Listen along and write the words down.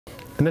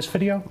In this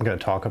video, I'm going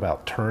to talk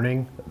about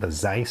turning the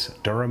Zeiss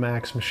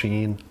Duramax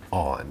machine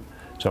on.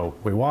 So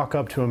we walk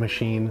up to a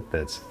machine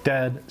that's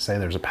dead, say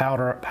there's a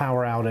power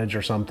outage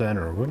or something,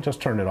 or we'll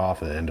just turn it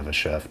off at the end of a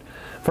shift.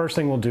 First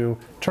thing we'll do,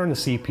 turn the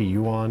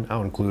CPU on.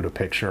 I'll include a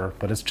picture,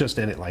 but it's just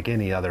in it like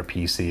any other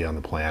PC on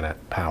the planet.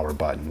 Power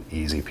button,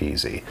 easy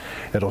peasy.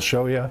 It'll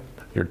show you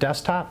your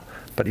desktop,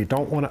 but you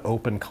don't want to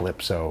open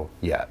Calypso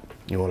yet.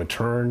 You want to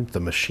turn the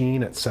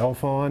machine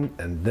itself on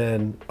and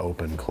then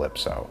open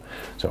Calypso.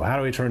 So how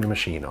do we turn the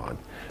machine on?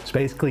 It's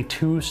basically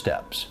two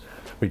steps.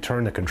 We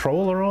turn the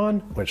controller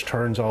on, which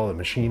turns all the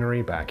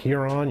machinery back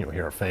here on. You'll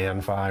hear a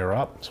fan fire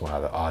up. That's why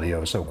the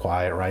audio is so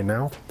quiet right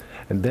now.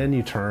 And then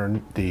you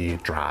turn the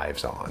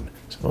drives on.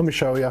 So let me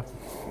show you.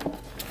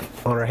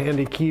 On our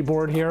handy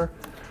keyboard here,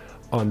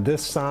 on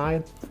this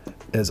side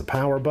is a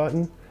power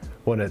button.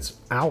 When it's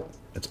out,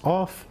 it's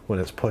off. When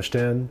it's pushed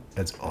in,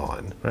 it's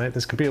on, right?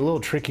 This could be a little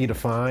tricky to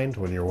find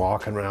when you're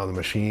walking around the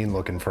machine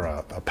looking for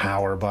a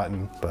power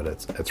button, but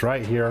it's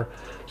right here.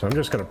 So I'm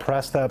just gonna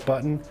press that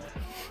button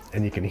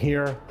and you can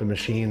hear the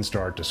machine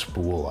start to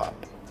spool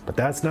up. But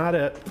that's not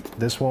it.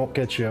 This won't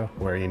get you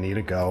where you need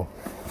to go.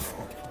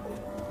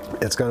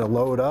 It's gonna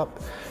load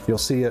up. You'll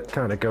see it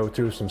kind of go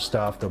through some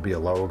stuff. There'll be a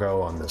logo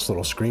on this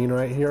little screen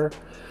right here.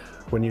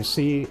 When you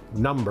see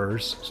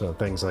numbers, so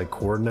things like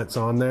coordinates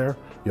on there,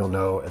 you'll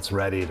know it's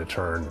ready to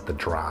turn the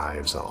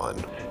drives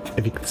on.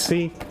 If you can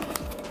see,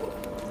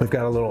 we've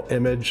got a little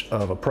image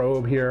of a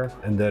probe here,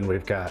 and then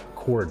we've got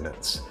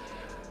coordinates.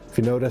 If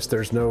you notice,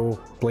 there's no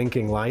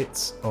blinking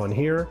lights on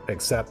here,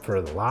 except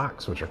for the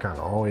locks, which are kind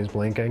of always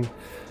blinking.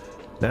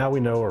 Now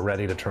we know we're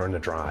ready to turn the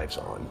drives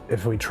on.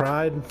 If we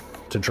tried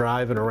to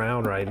drive it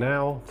around right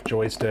now,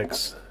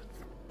 joysticks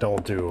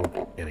don't do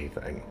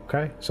anything,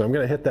 okay? So I'm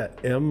gonna hit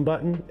that M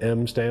button.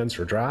 M stands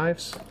for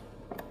drives.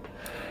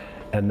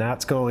 And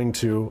that's going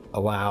to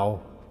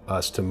allow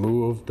us to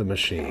move the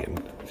machine.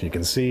 If you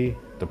can see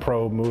the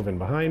probe moving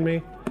behind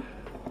me,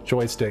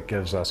 joystick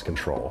gives us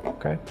control,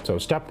 okay? So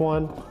step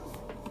one,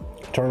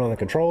 turn on the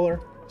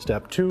controller.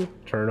 Step two,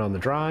 turn on the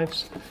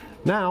drives.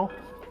 Now,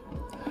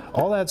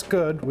 all that's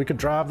good. We could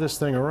drive this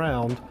thing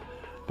around,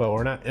 but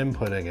we're not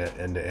inputting it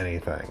into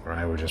anything,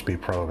 right? We'll just be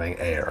probing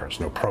air, there's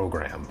no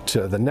program.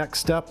 So the next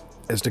step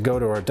is to go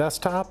to our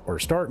desktop or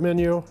start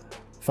menu,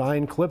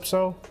 find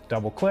Calypso,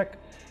 double click,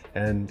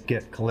 and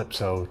get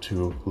Calypso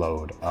to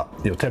load up.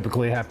 You'll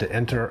typically have to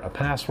enter a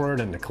password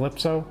into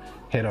Calypso,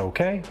 hit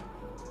OK,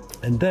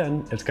 and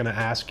then it's gonna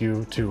ask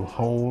you to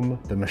home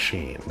the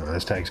machine. Now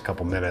this takes a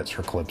couple minutes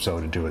for Calypso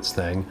to do its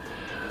thing.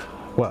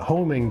 What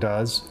homing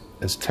does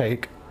is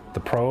take the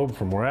probe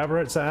from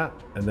wherever it's at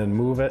and then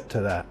move it to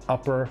that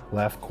upper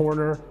left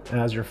corner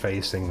as you're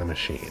facing the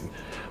machine.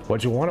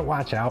 What you want to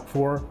watch out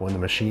for when the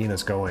machine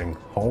is going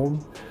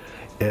home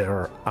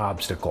are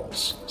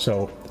obstacles.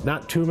 So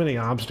not too many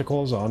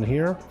obstacles on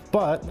here,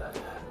 but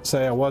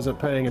say I wasn't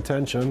paying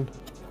attention.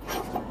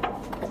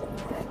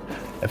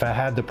 If I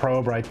had the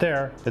probe right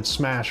there, it'd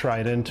smash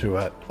right into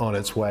it on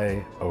its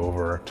way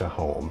over to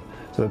home.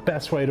 So the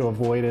best way to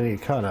avoid any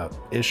kind of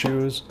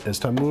issues is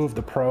to move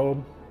the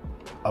probe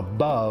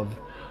above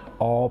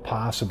all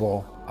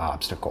possible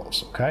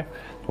obstacles, okay?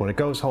 When it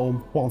goes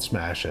home, won't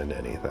smash into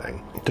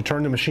anything. To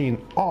turn the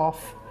machine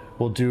off,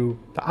 we'll do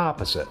the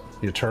opposite.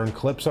 You turn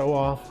Calypso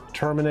off,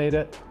 terminate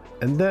it,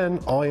 and then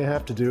all you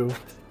have to do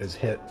is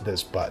hit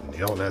this button. You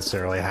don't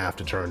necessarily have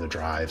to turn the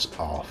drives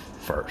off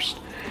first.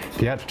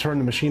 If you have to turn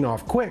the machine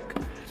off quick,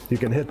 you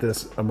can hit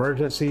this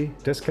emergency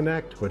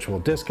disconnect, which will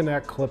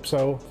disconnect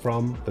Calypso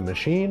from the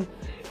machine.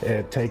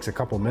 It takes a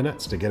couple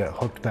minutes to get it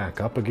hooked back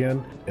up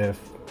again. If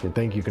you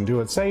think you can do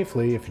it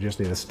safely, if you just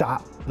need to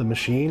stop the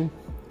machine,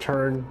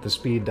 turn the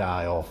speed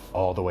dial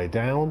all the way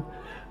down.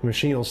 The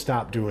machine will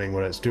stop doing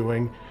what it's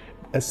doing,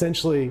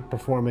 essentially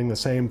performing the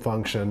same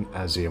function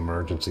as the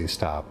emergency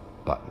stop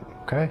button,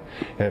 okay?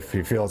 If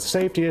you feel it's a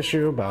safety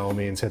issue, by all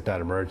means hit that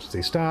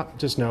emergency stop.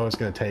 Just know it's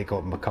gonna take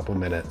a couple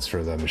minutes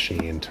for the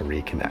machine to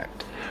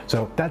reconnect.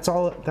 So that's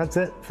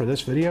it for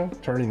this video.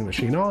 Turning the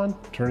machine on,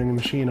 turning the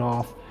machine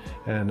off,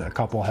 and a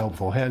couple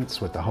helpful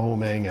hints with the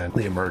homing and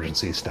the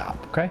emergency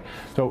stop, okay?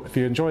 So if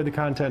you enjoyed the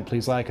content,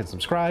 please like and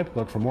subscribe.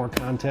 Look for more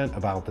content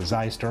about the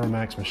Zeiss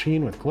Duramax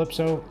machine with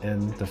Calypso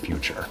in the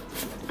future.